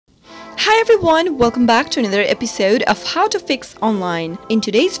everyone, welcome back to another episode of How to Fix Online. In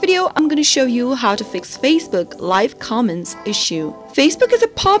today's video, I'm going to show you how to fix Facebook live comments issue. Facebook is a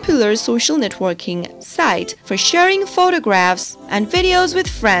popular social networking site for sharing photographs and videos with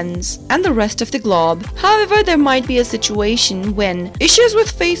friends and the rest of the globe. However, there might be a situation when issues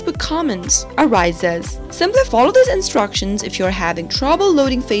with Facebook comments arises. Simply follow these instructions if you're having trouble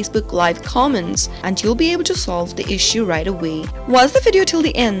loading Facebook live comments, and you'll be able to solve the issue right away. Watch the video till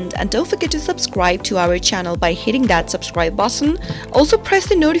the end and don't forget to subscribe to our channel by hitting that subscribe button. Also press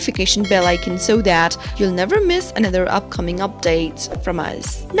the notification bell icon so that you'll never miss another upcoming update from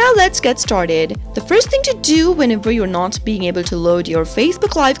us. Now let's get started. The first thing to do whenever you're not being able to load your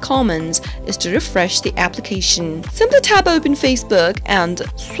Facebook live comments is to refresh the application. Simply tap open Facebook and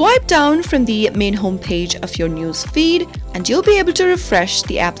swipe down from the main home page of your news feed and you'll be able to refresh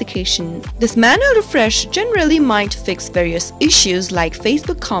the application. This manual refresh generally might fix various issues like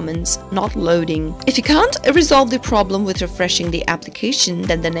Facebook comments not loading. If you can't resolve the problem with refreshing the application,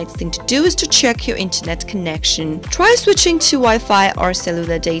 then the next thing to do is to check your internet connection. Try switching to Wi-Fi or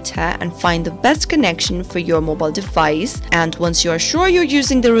cellular data and find the best connection for your mobile device. And once you are sure you're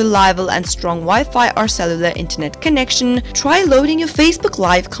using the reliable and strong Wi-Fi or cellular internet connection, try loading your Facebook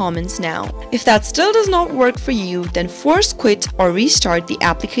live comments now. If that still does not work for you, then force quit or restart the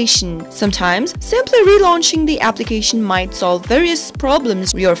application. Sometimes simply relaunching the application might solve various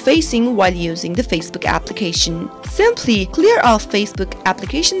problems you're facing while using the Facebook application. Simply clear off Facebook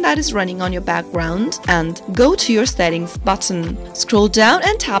application that is running on your background and go to your settings button. Scroll down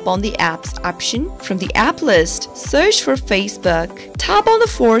and tap on the apps option. From the app list, search for Facebook. Tap on the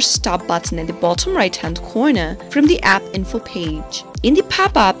force stop button at the bottom right hand corner from the app info page. In the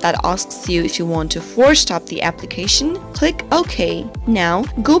pop-up that asks you if you want to force stop the application, click OK. Now,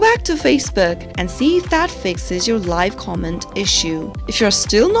 go back to Facebook and see if that fixes your live comment issue. If you're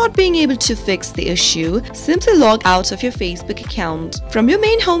still not being able to fix the issue, simply log out of your Facebook account. From your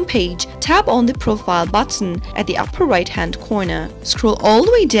main home page, tap on the profile button at the upper right-hand corner. Scroll all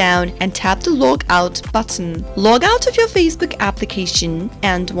the way down and tap the log out button. Log out of your Facebook application,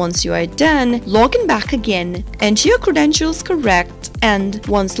 and once you are done, log in back again. Enter your credentials correct, and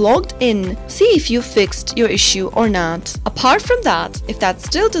once logged in, see if you fixed your issue or not. Apart from that, if that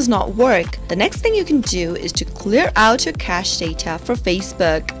still does not work, the next thing you can do is to clear out your cache data for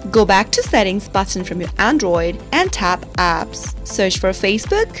Facebook. Go back to settings button from your Android and tap apps. Search for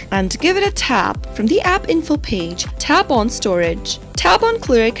Facebook and give it a tap. From the app info page, tap on storage. Tap on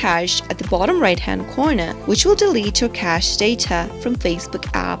Clear Cache at the bottom right-hand corner, which will delete your cache data from Facebook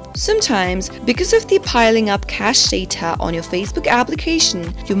app. Sometimes, because of the piling up cache data on your Facebook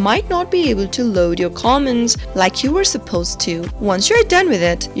application, you might not be able to load your comments like you were supposed to. Once you're done with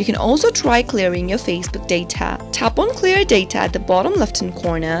it, you can also try clearing your Facebook data. Tap on Clear Data at the bottom left-hand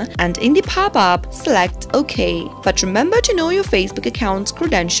corner, and in the pop-up, select OK. But remember to know your Facebook account's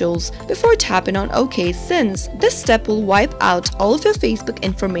credentials before tapping on OK, since this step will wipe out all of your Facebook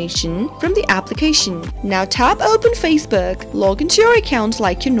information from the application. Now tap open Facebook, log into your account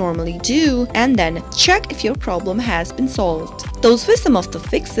like you normally do, and then check if your problem has been solved. Those were some of the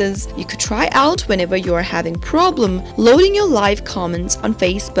fixes you could try out whenever you are having problem loading your live comments on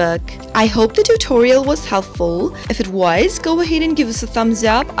Facebook. I hope the tutorial was helpful. If it was, go ahead and give us a thumbs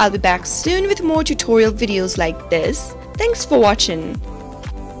up. I'll be back soon with more tutorial videos like this. Thanks for watching.